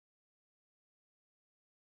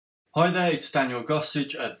Hi there, it's Daniel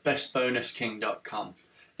Gossage of bestbonusking.com.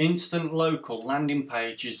 Instant Local Landing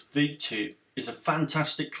Pages V2 is a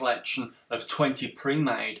fantastic collection of 20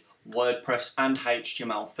 pre-made WordPress and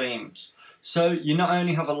HTML themes. So you not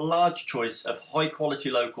only have a large choice of high quality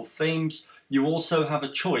local themes, you also have a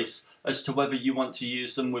choice as to whether you want to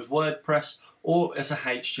use them with WordPress or as a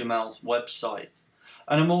HTML website.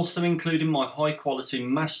 And I'm also including my high quality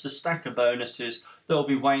master stacker bonuses that will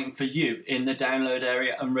be waiting for you in the download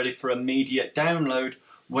area and ready for immediate download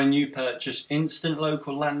when you purchase Instant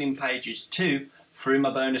Local Landing Pages 2 through my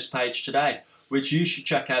bonus page today, which you should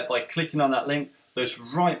check out by clicking on that link that's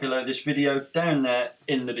right below this video down there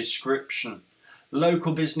in the description.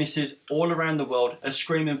 Local businesses all around the world are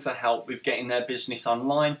screaming for help with getting their business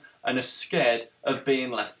online and are scared of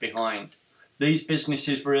being left behind. These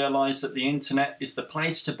businesses realise that the internet is the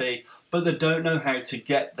place to be, but they don't know how to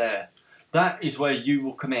get there. That is where you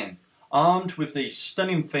will come in. Armed with these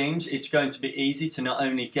stunning themes, it's going to be easy to not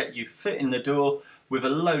only get you fit in the door with a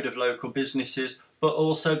load of local businesses, but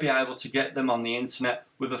also be able to get them on the internet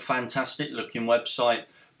with a fantastic looking website.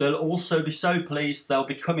 They'll also be so pleased they'll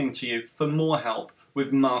be coming to you for more help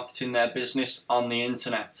with marketing their business on the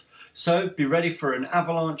internet. So be ready for an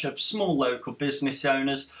avalanche of small local business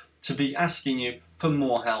owners to be asking you for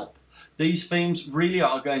more help. These themes really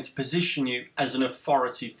are going to position you as an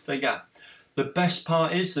authority figure. The best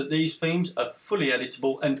part is that these themes are fully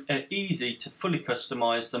editable and are easy to fully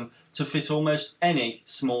customise them to fit almost any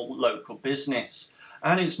small local business.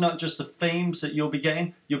 And it's not just the themes that you'll be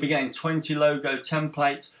getting 20 logo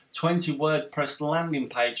templates, 20 WordPress landing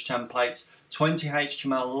page templates, 20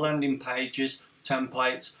 HTML landing pages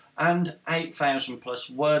templates, and 8,000 plus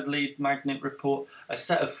word lead magnet report, a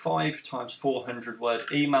set of 5x400 word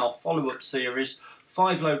email follow-up series,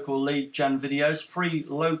 5 local lead gen videos, 3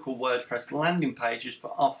 local WordPress landing pages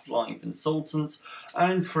for offline consultants,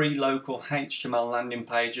 and 3 local HTML landing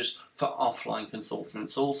pages for offline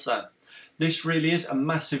consultants also. This really is a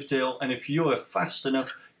massive deal, and if you're fast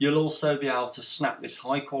enough, you'll also be able to snap this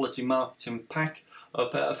high quality marketing pack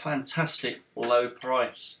up at a fantastic low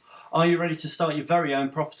price. Are you ready to start your very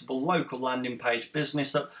own profitable local landing page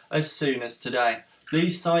business up as soon as today?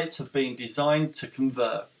 These sites have been designed to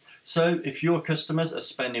convert. So if your customers are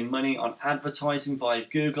spending money on advertising via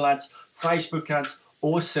Google Ads, Facebook Ads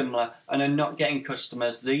or similar and are not getting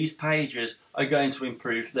customers, these pages are going to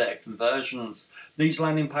improve their conversions. These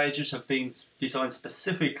landing pages have been designed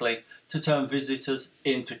specifically to turn visitors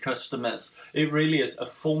into customers. It really is a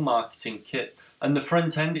full marketing kit, and the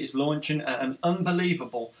front end is launching at an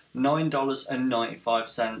unbelievable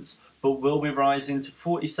 $9.95, but will be rising to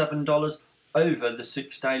 $47 over the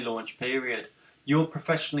 6-day launch period. Your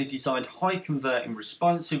professionally designed, high converting,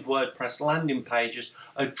 responsive WordPress landing pages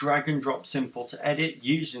are drag and drop simple to edit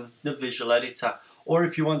using the visual editor, or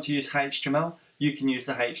if you want to use HTML, you can use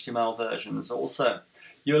the HTML versions also.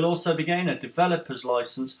 You'll also be getting a developer's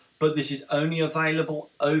license, but this is only available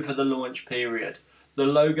over the launch period. The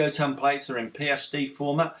logo templates are in PSD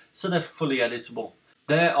format, so they're fully editable.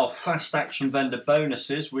 There are fast action vendor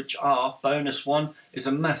bonuses, which are: bonus 1 is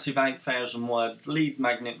a massive 8,000 word lead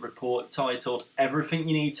magnet report titled Everything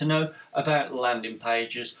You Need to Know About Landing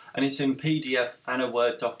Pages, and it's in PDF and a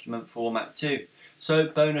Word document format too. So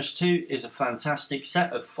bonus 2 is a fantastic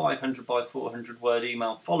set of 500 by 400 word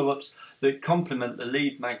email follow-ups that complement the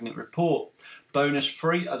lead magnet report. Bonus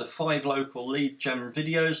 3 are the 5 local lead gen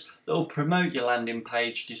videos that will promote your landing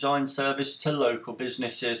page design service to local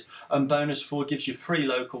businesses. And bonus 4 gives you 3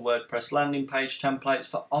 local WordPress landing page templates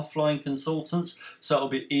for offline consultants, so it'll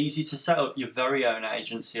be easy to set up your very own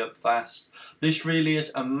agency up fast. This really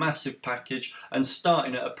is a massive package, and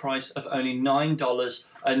starting at a price of only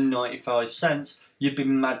 $9.95, you'd be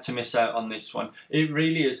mad to miss out on this one. It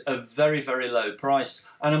really is a very, very low price.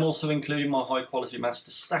 And I'm also including my high quality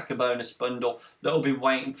master stacker bonus bundle that will be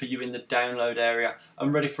waiting for you in the download area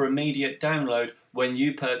and ready for immediate download when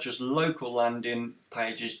you purchase local landing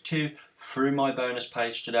pages 2 through my bonus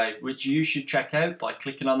page today, which you should check out by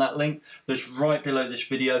clicking on that link that's right below this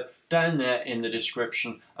video down there in the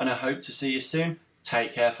description. And I hope to see you soon.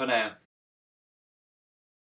 Take care for now.